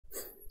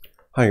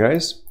Hi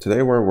guys,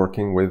 today we're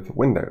working with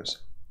Windows,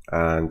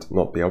 and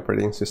not the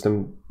operating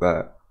system,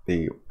 but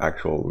the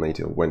actual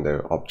native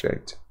window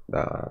object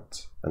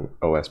that an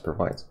OS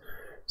provides.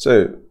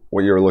 So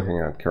what you're looking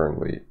at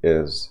currently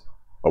is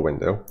a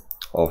window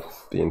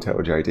of the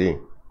IntelliJ,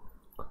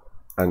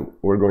 and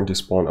we're going to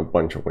spawn a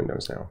bunch of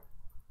windows now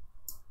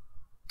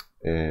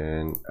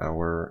in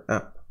our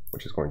app,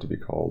 which is going to be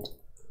called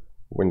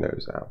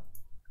Windows app.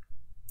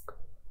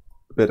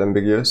 A bit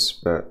ambiguous,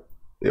 but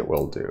it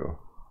will do.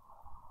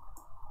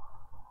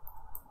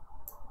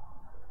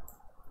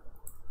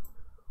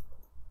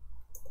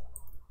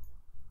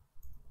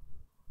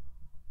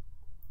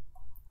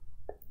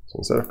 So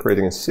instead of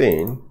creating a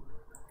scene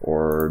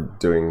or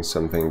doing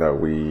something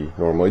that we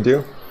normally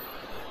do,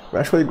 I'm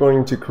actually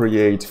going to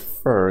create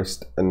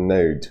first a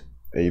node,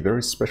 a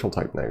very special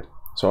type node.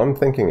 So what I'm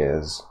thinking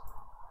is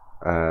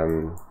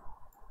a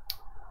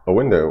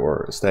window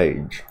or a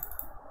stage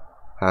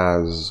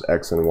has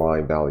X and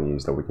Y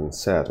values that we can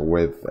set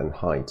width and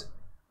height.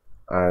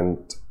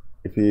 And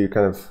if you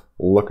kind of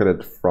look at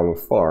it from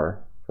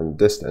afar, from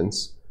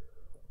distance,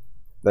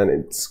 then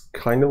it's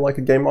kind of like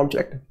a game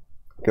object,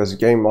 because a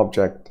game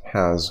object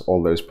has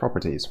all those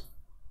properties.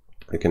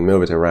 You can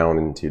move it around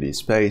in 2D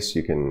space,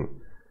 you can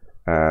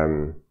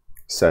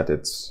set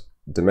its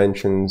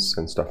dimensions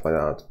and stuff like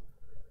that.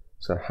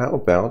 So how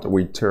about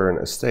we turn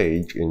a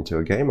stage into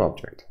a game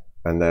object,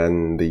 and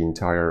then the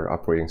entire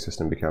operating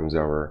system becomes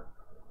our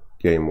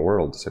game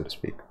world, so to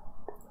speak.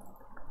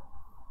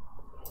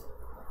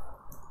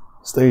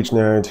 Stage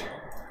node,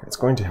 it's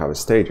going to have a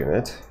stage in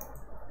it.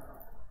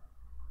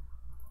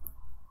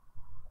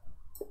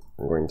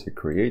 I'm going to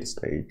create a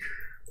stage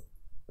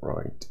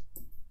right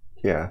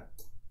here,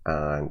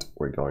 and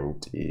we're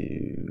going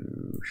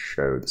to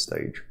show the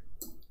stage.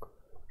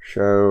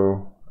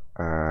 Show,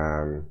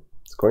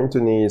 it's going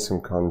to need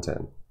some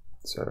content.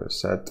 So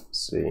set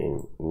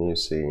scene, new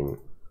scene.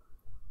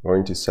 I'm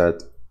going to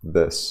set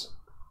this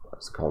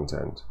as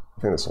content.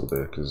 I think this will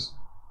do because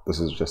this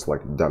is just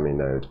like a dummy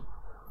node.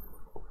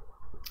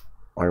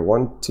 I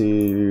want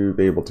to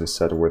be able to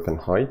set width and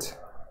height.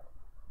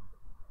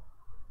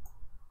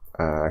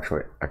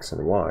 Actually X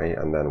and Y,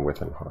 and then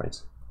width and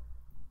height.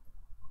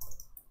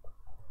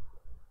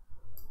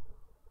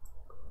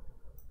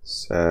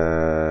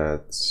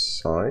 Set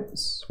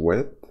size,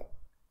 width.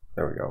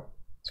 There we go.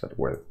 Set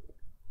width.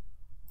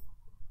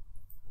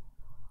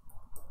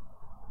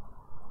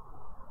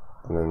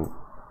 And then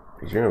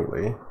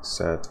presumably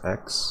set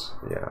X.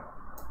 Yeah.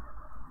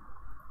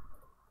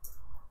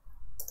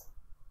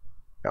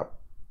 Yep.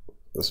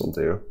 This will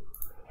do.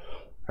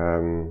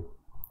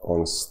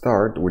 On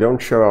start, we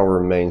don't show our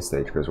main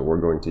stage because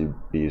we're going to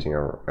be using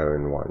our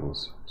own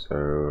ones.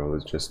 So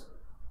let's just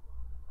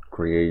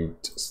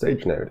create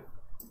stage node.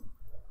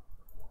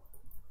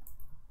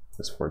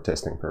 This for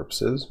testing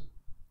purposes.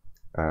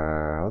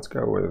 Let's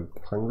go with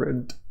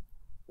 100.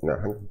 No,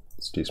 100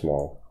 is too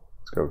small.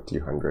 Let's go with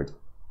 200.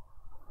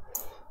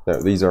 No,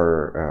 these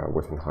are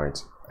width and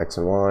height. X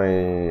and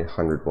Y,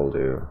 100 will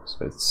do.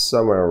 So it's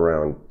somewhere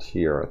around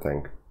here, I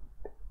think.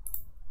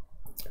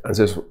 And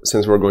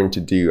since we're going to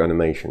do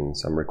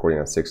animations, I'm recording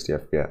at 60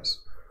 FPS.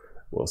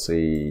 We'll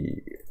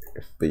see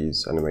if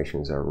these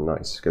animations are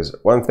nice. Because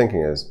what I'm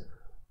thinking is,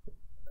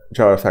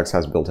 JavaFX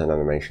has built-in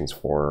animations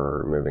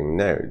for moving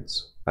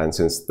nodes. And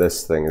since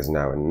this thing is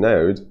now a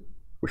node,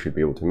 we should be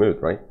able to move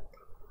it, right?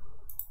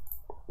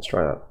 Let's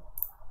try that.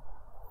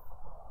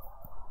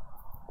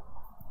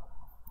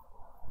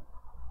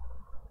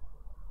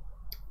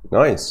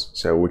 Nice.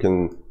 So we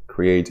can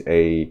create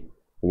a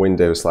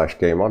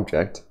window/game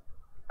object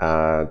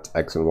at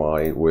X and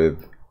Y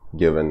with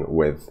given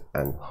width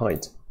and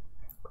height.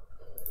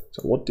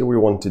 So what do we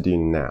want to do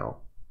now?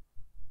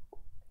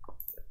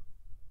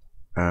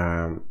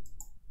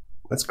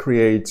 Let's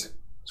create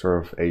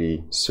sort of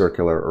a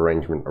circular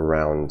arrangement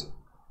around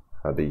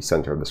the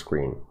center of the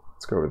screen.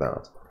 Let's go with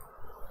that.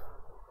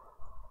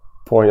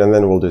 Point, and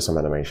then we'll do some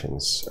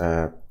animations.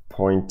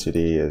 Point to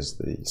D is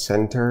the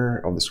center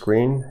of the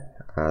screen,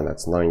 and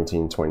that's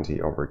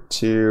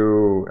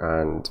 1920/2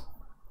 and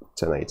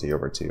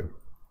 1080/2.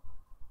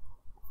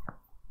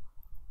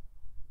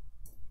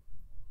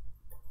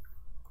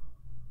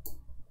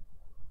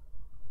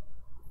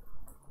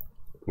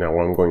 Now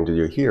what I'm going to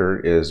do here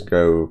is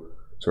go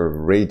sort of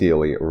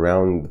radially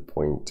around the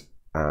point,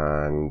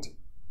 and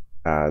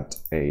at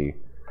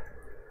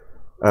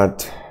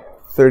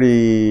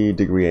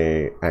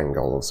 30-degree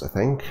angles, I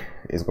think,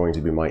 is going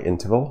to be my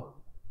interval.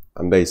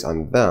 And based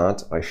on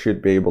that, I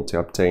should be able to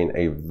obtain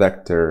a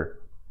vector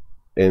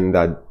in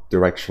that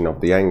direction of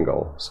the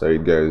angle. So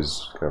it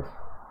goes kind of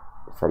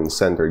from the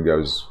center, it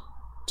goes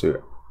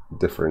to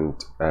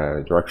different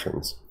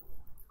directions.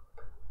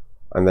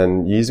 And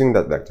then using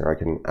that vector, I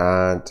can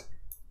add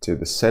to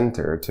the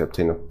center to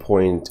obtain a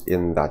point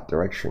in that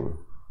direction,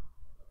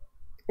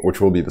 which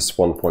will be the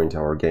spawn point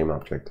our game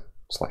object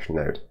 /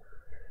 node.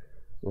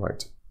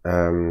 Right.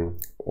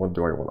 What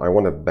do I want? I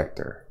want a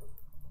vector,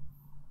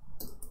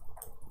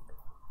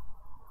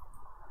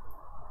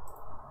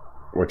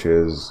 which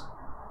is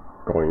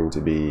going to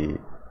be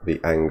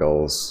the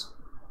angles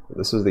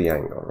This is the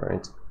angle,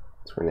 right?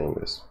 Let's rename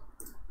this.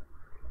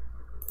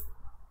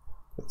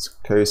 It's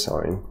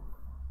cosine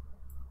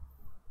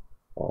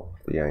of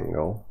the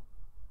angle.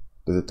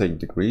 Does it take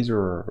degrees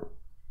or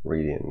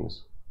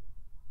radians?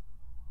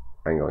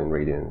 Angle in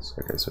radians.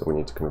 Okay, so we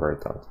need to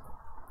convert that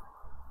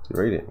to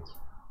radians.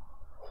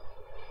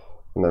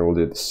 And then we'll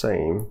do the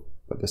same,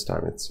 but this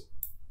time it's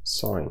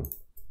sine.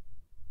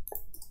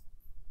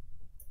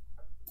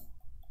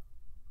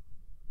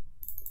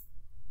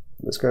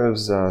 This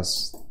gives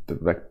us the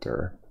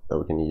vector that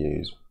we can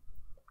use.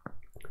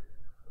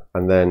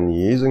 And then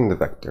using the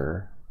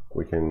vector,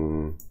 we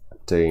can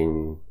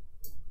obtain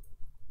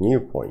new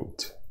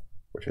point,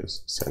 which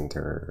is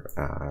center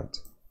at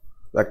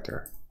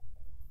vector.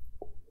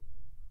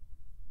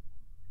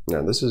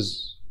 Now this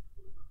is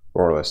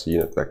more or less a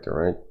unit vector,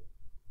 right?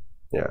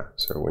 Yeah,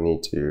 so we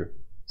need to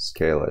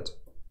scale it,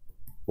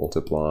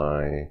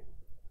 multiply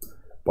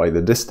by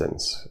the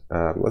distance.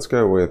 Let's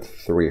go with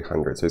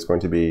 300. So it's going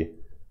to be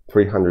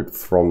 300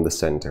 from the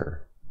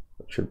center.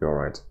 That should be all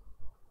right.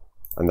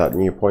 And that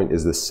new point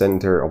is the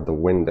center of the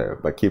window.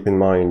 But keep in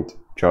mind,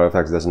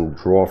 JavaFX doesn't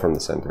draw from the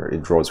center,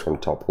 it draws from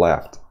top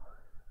left.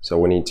 So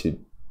we need to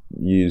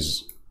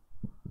use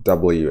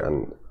W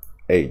and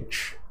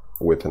H,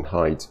 width and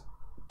height,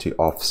 to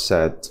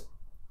offset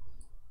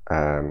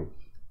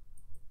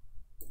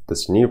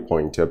this new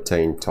point to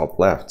obtain top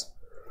left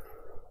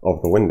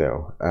of the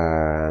window.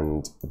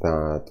 And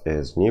that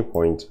is new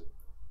point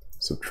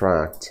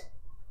subtract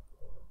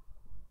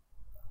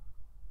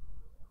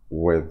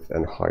width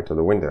and height of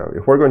the window.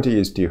 If we're going to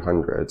use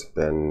 200,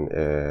 then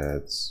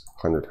it's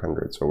 100,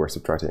 100. So we're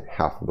subtracting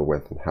half of the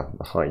width and half of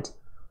the height.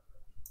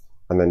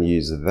 And then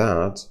use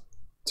that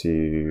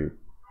to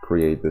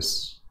create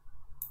this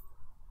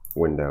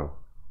window.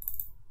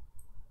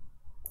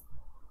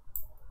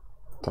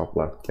 Top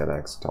left, get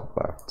X, top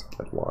left,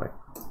 get Y.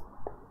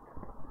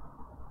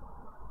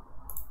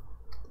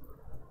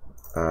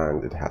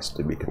 And it has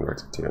to be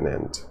converted to an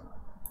int.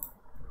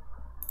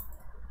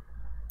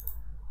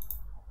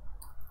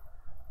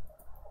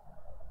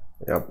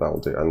 Yep, that'll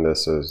do. And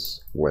this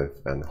is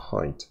width and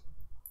height.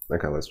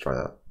 Okay, let's try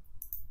that.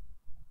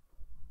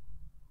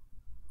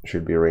 It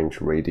should be arranged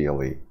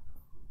radially.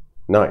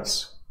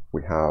 Nice.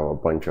 We have a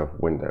bunch of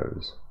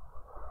windows.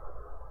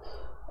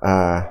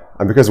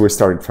 And because we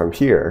started from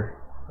here,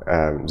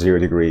 0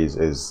 degrees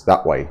is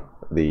that way,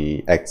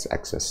 the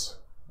x-axis,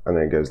 and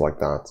then it goes like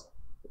that.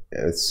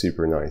 It's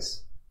super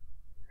nice.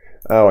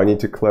 Oh, I need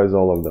to close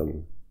all of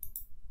them.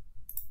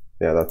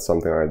 Yeah, that's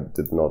something I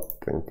did not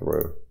think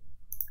through.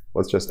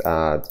 Let's just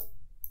add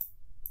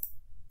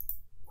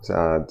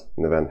an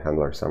event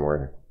handler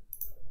somewhere,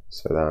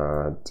 so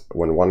that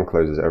when one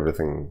closes,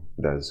 everything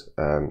does.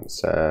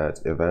 Set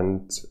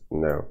event,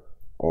 no,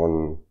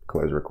 on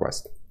close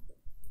request.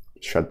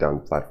 Shut down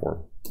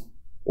platform,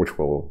 which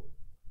will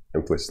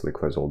implicitly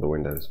close all the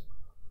windows,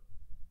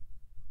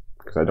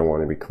 because I don't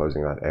want to be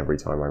closing that every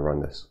time I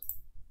run this.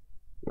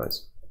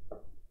 Nice.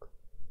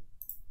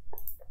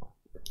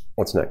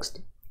 What's next?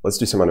 Let's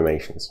do some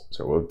animations.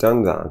 So we've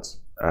done that.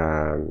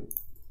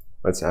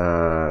 Let's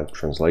add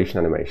translation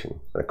animation.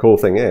 The cool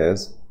thing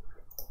is,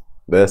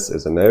 this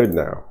is a node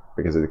now,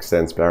 because it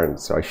extends parent,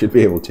 so I should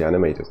be able to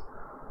animate it.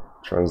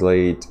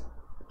 Translate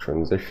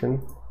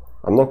transition.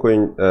 I'm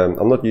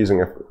not using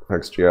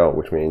FXGL,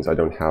 which means I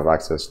don't have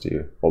access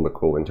to all the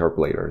cool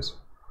interpolators.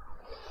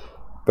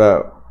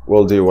 But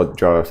we'll do what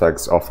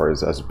JavaFX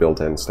offers as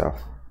built-in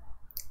stuff.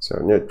 So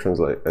new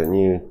translate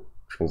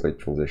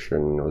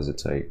transition, what does it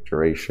say?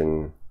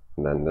 Duration,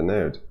 and then the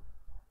node.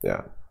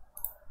 Yeah.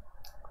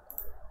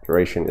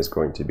 Duration is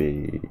going to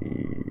be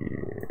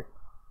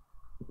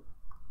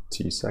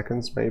 2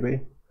 seconds,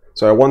 maybe.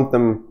 So I want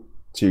them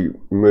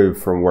to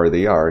move from where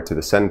they are to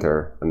the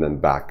center and then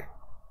back.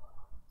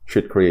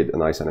 Should create a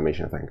nice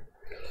animation, I think.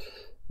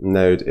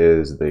 Node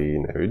is the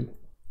node.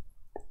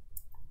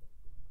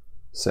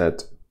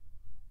 Set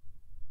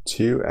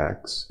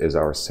 2x is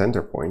our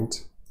center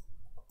point.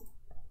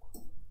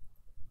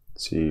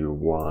 To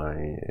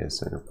y is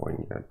center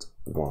point at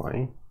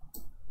y.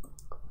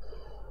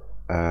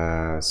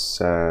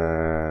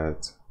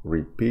 Set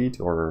repeat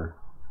or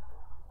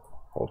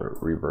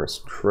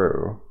reverse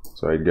true.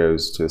 So it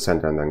goes to the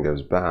center and then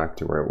goes back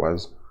to where it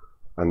was.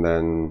 And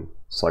then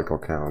cycle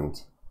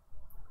count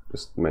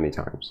just many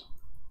times.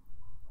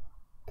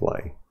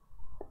 Play.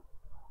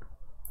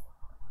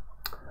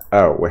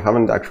 Oh, we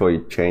haven't actually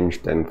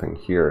changed anything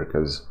here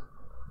because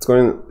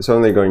it's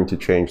only going to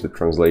change the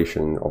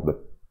translation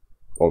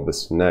of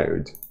this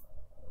node,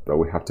 but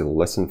we have to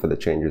listen for the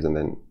changes and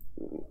then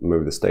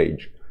move the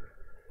stage.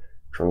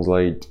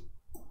 Translate,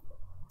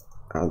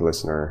 add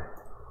listener.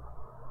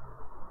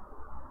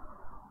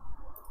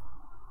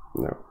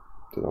 No,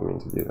 did not mean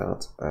to do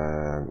that.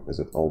 Is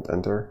it Alt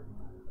Enter?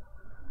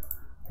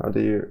 How do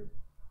you?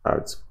 Oh,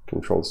 it's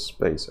Control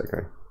Space.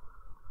 Okay.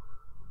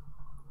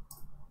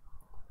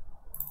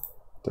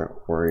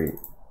 Don't worry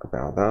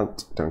about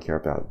that. Don't care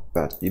about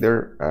that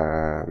either.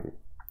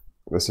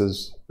 This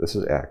is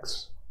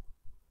X,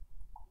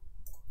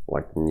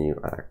 like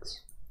new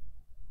X.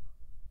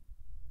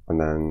 and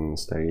then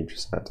stage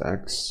set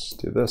x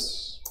to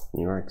this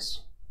new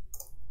x.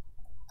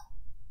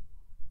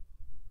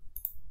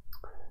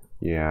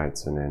 Yeah,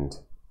 it's an int.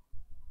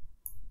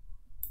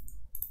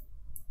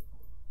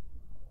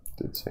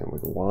 Do the same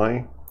with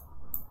y.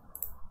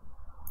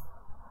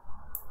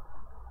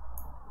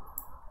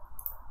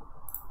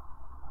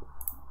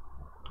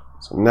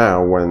 So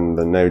now when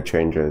the node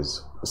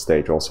changes, the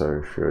stage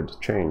also should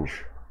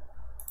change.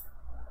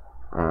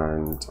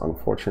 And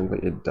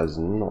unfortunately it does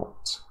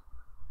not.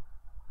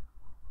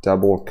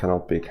 Double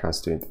cannot be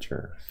cast to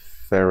integer.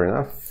 Fair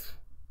enough.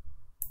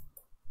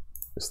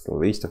 It's the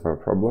least of our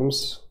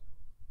problems.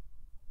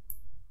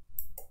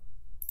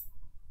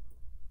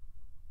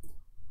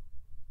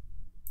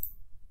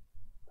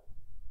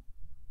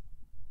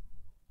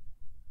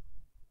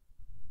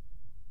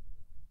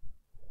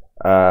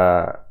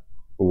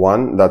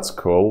 One, that's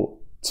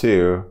cool.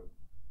 Two,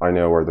 I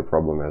know where the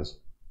problem is,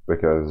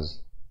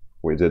 because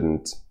we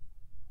didn't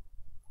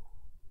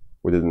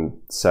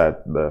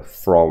set the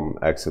from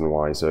x and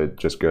y, so it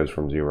just goes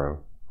from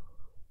 0.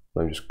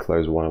 Let me just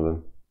close one of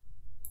them.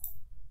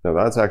 Now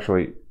that's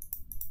actually,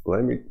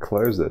 let me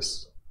close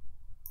this.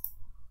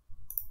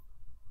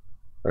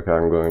 Okay,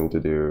 I'm going to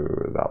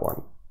do that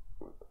one.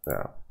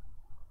 Yeah.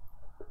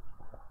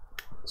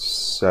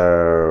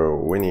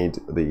 So we need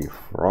the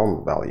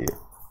from value.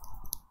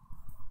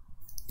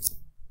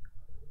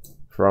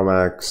 From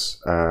x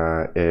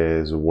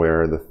is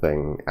where the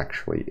thing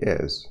actually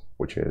is,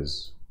 which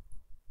is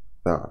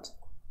that.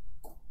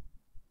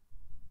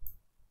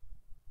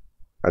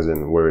 As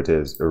in where it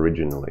is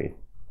originally.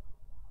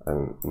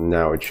 And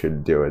now it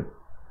should do it.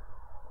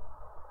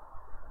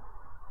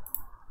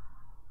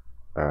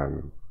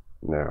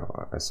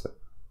 No, I said.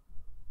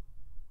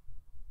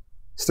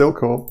 Still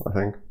cool, I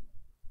think.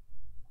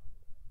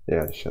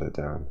 Yeah, shut it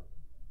down.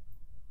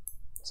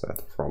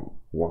 Set from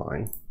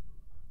y.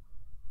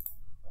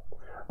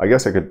 I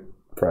guess I could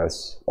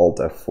press Alt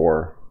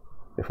F4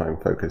 if I'm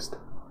focused.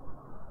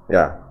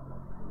 Yeah,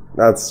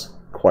 that's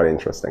quite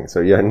interesting.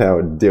 So you're now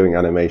doing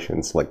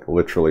animations like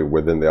literally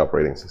within the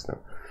operating system.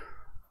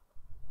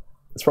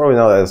 It's probably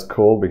not as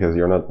cool because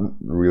you're not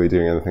really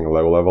doing anything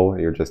low level.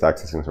 You're just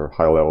accessing sort of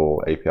high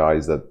level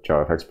APIs that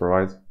JavaFX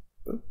provides.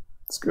 But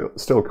it's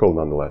still cool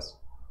nonetheless.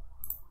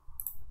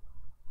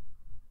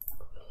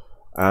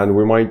 And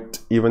we might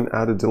even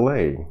add a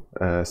delay.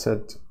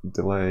 Set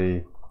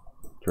delay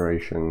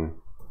duration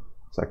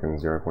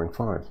seconds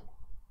 0.5.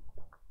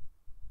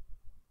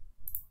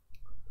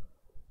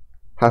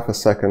 Half a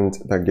second,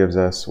 that gives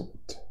us,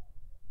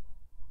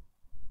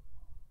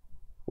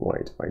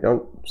 wait, I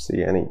don't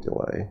see any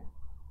delay.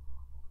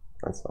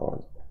 That's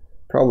odd.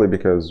 Probably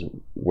because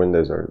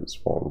windows are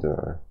spawned in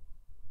a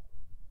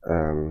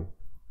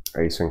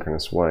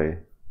asynchronous way,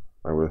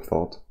 I would have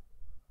thought.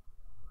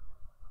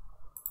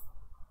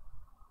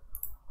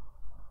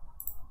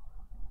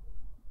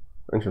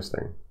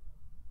 Interesting.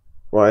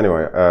 Well,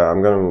 anyway,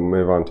 I'm going to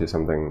move on to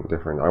something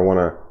different. I want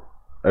to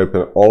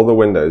open all the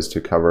windows to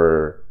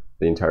cover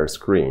the entire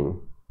screen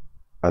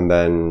and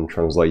then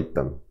translate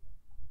them.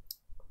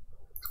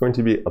 It's going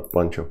to be a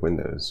bunch of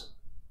windows.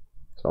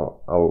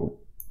 So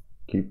I'll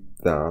keep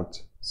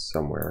that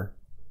somewhere.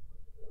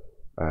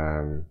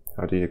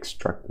 How do you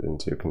extract it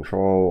into?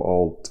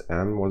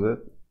 Control-Alt-M, was it?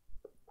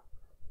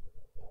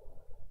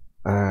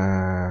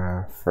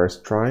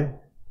 First try.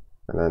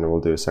 And then we'll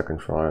do a second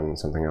try on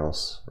something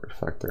else,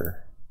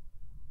 refactor.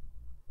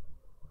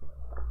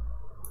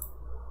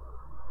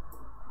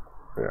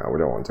 Yeah, we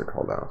don't want to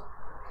call that.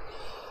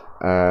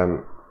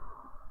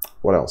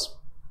 What else?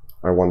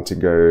 I want to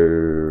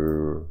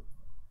go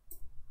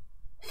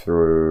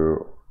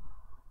through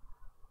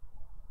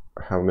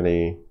how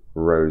many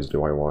rows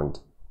do I want?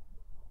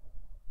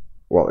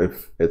 Well,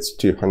 if it's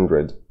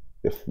 200,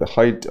 if the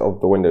height of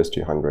the window is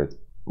 200,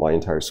 my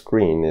entire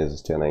screen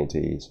is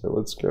 1080, so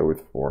let's go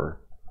with 4.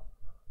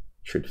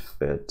 Should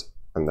fit,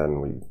 and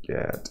then we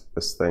get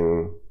this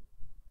thing.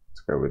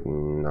 Let's go with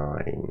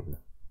 9.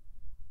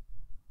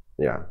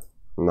 Yeah,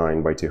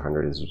 9 by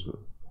 200 is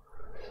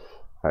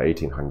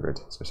 1800,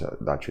 so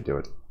that should do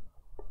it.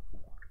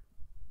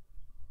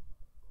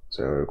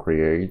 So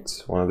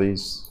create one of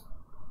these.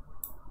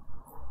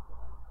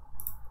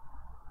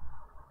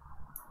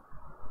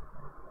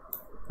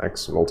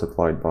 X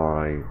multiplied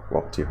by,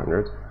 well,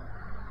 200.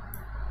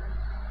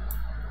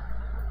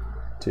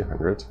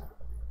 200.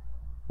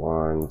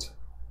 Want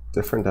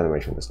different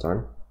animation this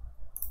time.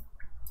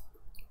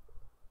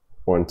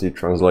 Want to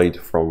translate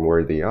from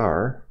where they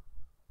are,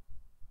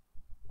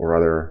 or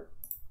rather,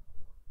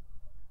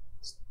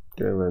 let's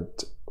give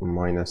it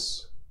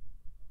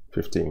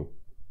 -15.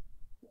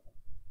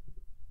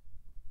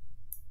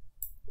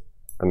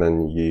 And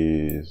then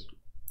use,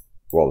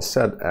 well,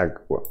 set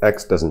x, well,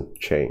 x doesn't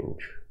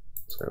change,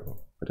 so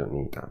I don't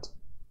need that.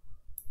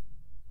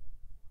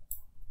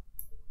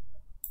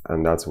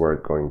 And that's where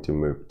it's going to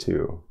move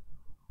to.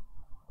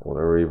 Well,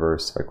 the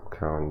reverse cycle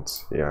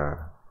count,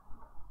 yeah.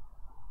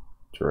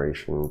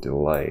 Duration,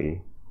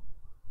 delay.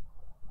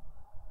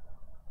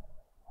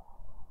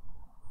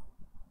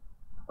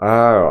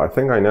 Oh, I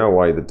think I know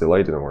why the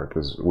delay didn't work,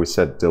 because we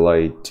set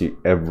delay to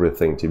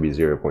everything to be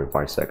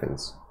 0.5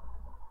 seconds.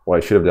 What I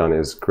should have done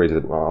is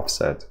created an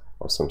offset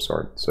of some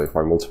sort. So if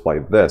I multiply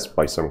this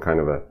by some kind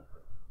of a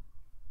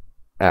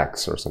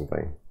x or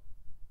something,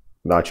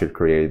 that should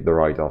create the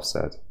right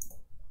offset.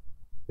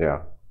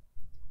 Yeah.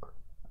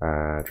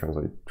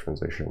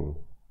 Transition.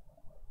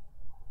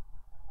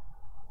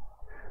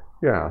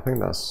 Yeah, I think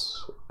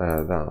that's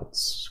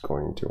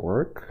going to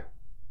work.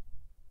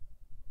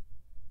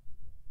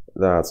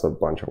 That's a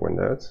bunch of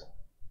windows.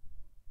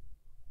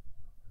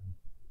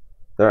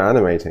 They're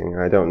animating.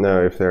 I don't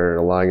know if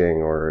they're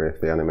lagging or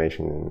if the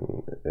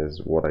animation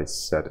is what I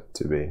set it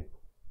to be.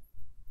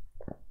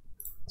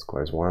 Let's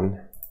close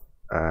one.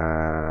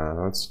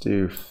 Let's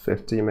do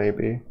 50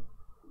 maybe.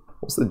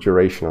 What's the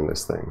duration on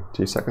this thing?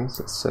 2 seconds?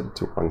 Let's set it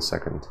to 1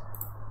 second.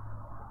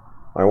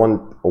 I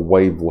want a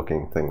wave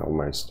looking thing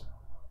almost.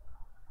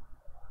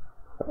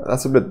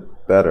 That's a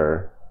bit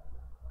better.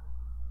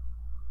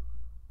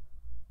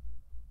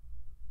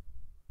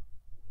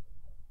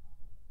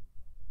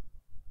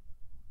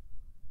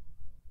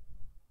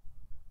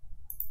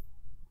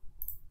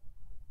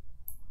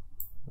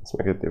 Let's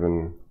make it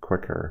even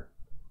quicker.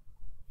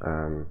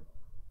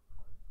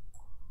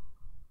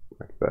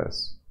 Like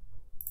this.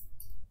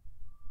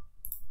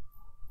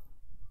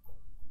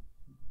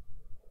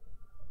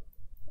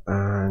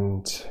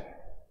 And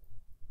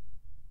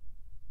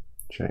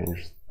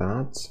change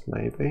that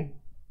maybe.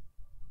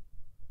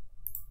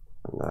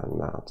 And then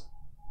that.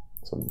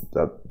 So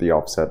that the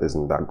offset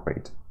isn't that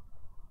great.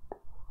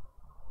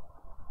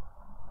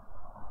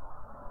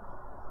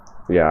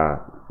 Yeah,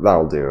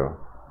 that'll do.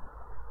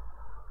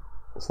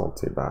 It's not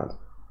too bad.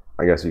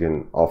 I guess you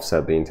can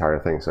offset the entire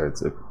thing so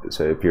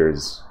it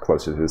appears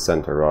closer to the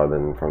center rather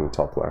than from the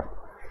top left.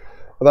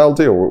 But that'll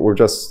do. We've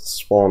just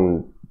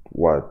spawned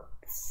what,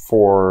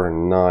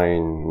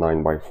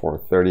 9 by 4,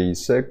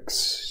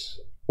 36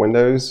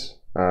 windows,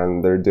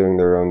 and they're doing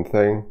their own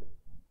thing.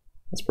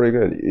 That's pretty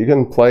good. You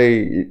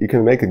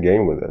can make a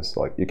game with this.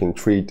 Like, you can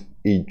treat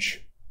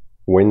each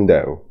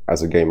window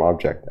as a game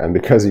object, and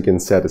because you can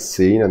set a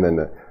scene and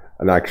then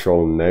an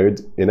actual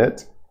node in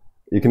it,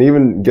 you can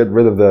even get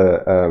rid of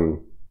the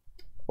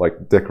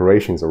like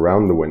decorations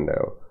around the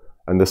window,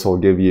 and this will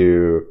give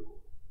you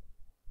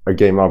a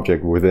game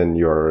object within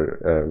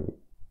your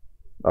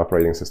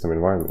operating system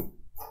environment.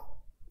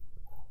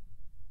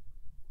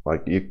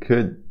 Like, you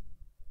could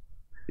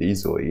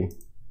easily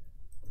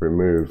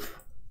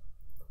remove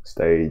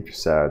stage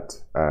set,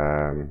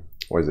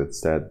 what is it,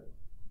 set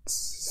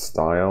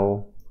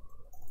style,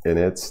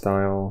 init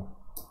style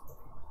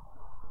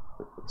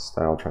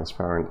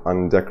transparent,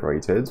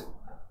 undecorated.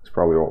 It's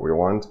probably what we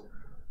want.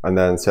 And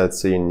then set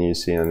scene, new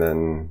scene, and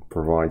then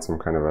provide some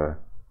kind of a,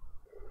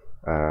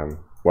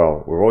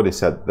 well, we've already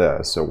set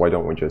this, so why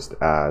don't we just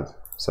add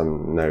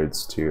some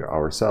nodes to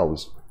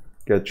ourselves?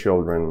 Get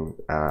children,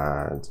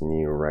 add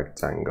new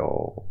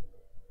rectangle,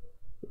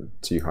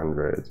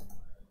 200,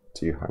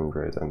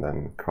 and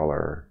then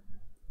color,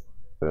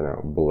 I don't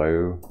know,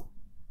 blue.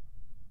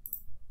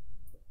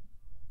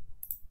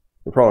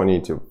 You probably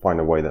need to find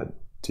a way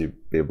to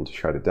be able to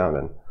shut it down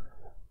then.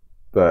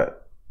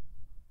 But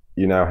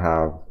you now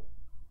have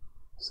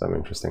some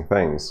interesting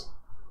things.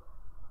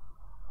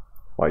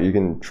 Like, you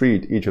can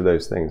treat each of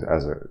those things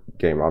as a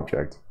game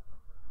object.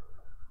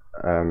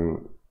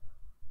 I'm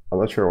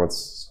not sure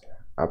what's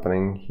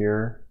happening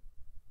here,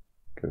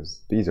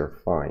 because these are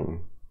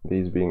fine.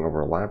 These being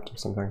overlapped or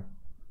something.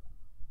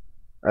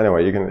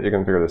 Anyway, you can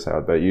figure this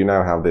out, but you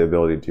now have the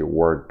ability to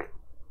work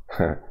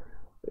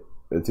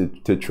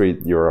to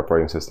treat your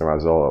operating system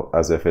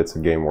as if it's a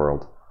game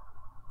world,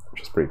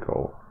 which is pretty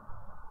cool.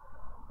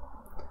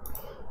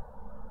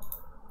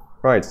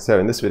 Right, so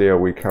in this video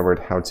we covered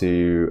how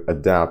to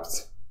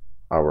adapt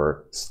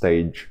our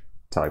stage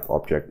type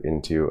object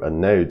into a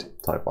node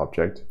type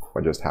object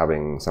by just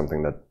having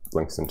something that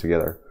links them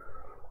together.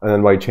 And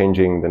then by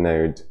changing the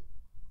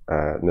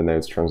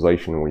node's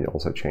translation, we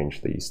also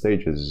changed the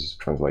stage's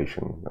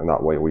translation, and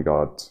that way we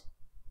got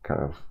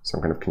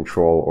some kind of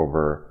control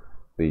over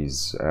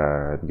these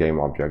game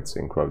objects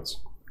in quotes.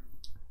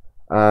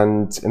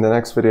 And in the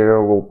next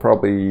video we'll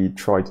probably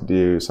try to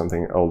do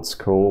something old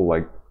school,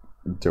 like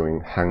doing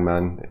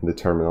hangman in the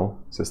terminal.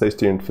 So stay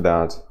tuned for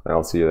that, and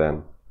I'll see you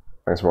then.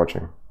 Thanks for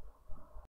watching.